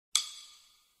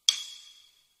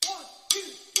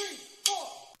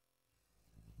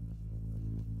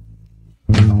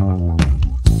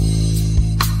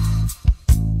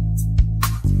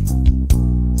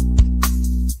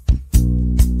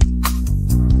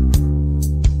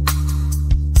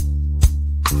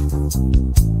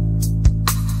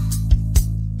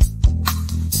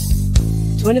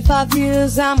25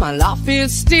 years and my life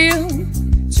is still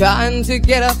trying to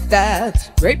get up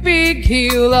that great big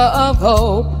hill of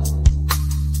hope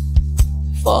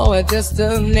for a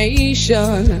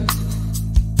destination.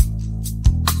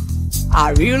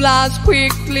 I realized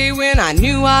quickly when I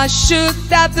knew I should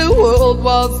that the world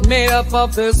was made up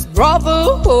of this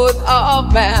brotherhood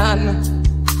of man,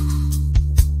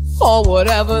 or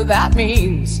whatever that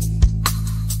means.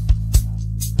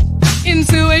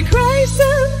 Into a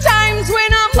crisis times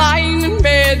when I'm lying in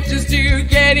bed just to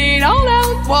get it all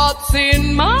out what's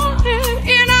in my head,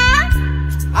 and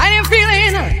I am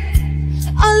feeling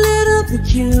a little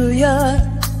peculiar.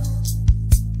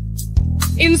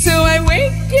 And so I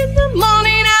wake in the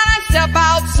morning and I step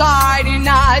outside and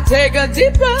I take a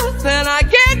deep breath and I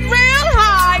get real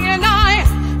high and I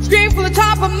scream from the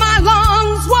top of my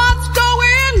lungs, what's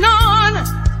going on?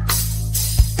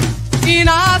 And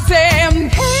I say,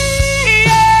 hey,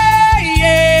 yeah,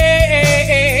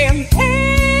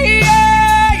 hey,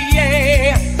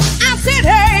 yeah. I said,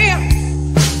 hey,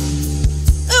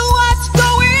 what's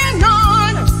going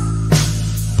on?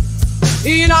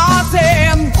 And I say,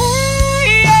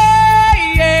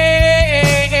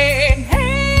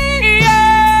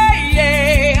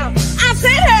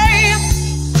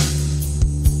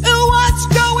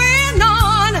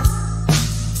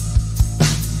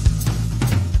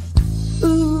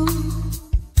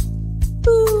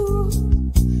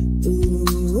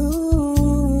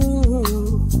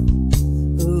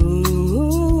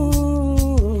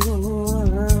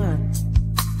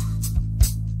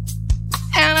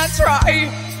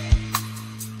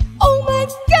 oh my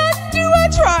God, do I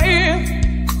try?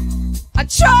 I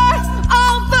try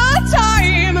all the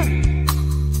time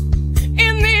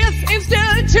in this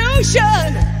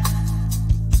institution,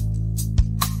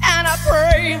 and I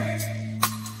pray.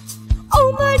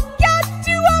 Oh my God,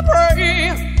 do I pray?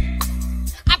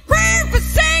 I pray for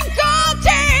single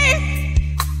day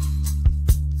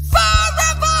for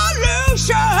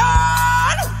revolution.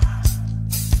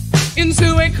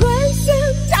 Into a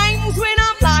crisis times when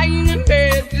I'm lying in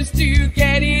bed just to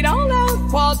get it all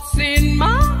out what's in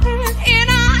my head, and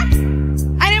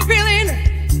I am feeling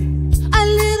a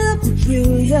little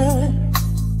peculiar.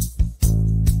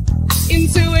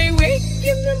 Into a wake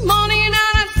in the morning and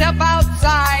I step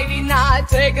outside and I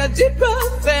take a deep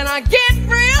breath and I get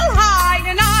real high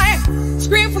and I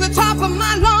scream from the top of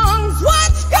my lungs,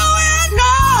 what's going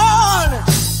on?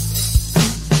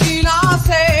 And I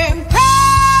say,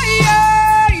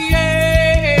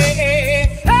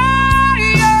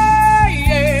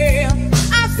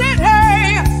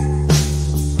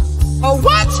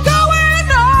 what's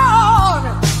going on?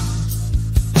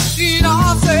 And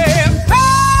I say, hey, yeah,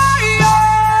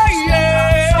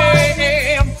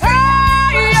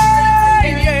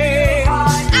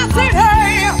 I said,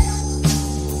 hey,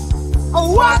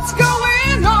 what's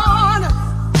going on?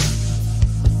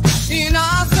 And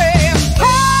I say,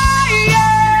 hey,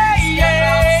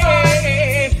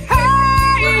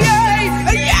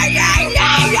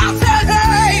 I said,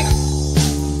 hey,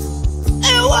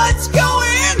 what's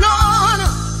going on?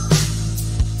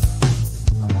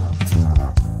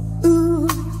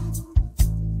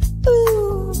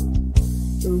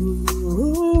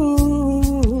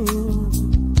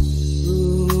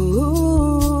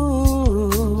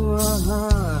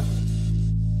 uh-huh.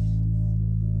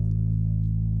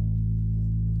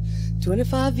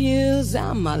 25 years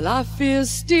and my life is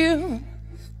still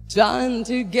trying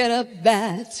to get up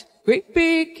that great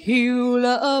big hill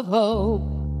of hope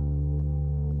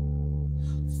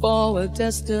for a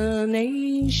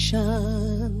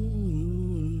destination.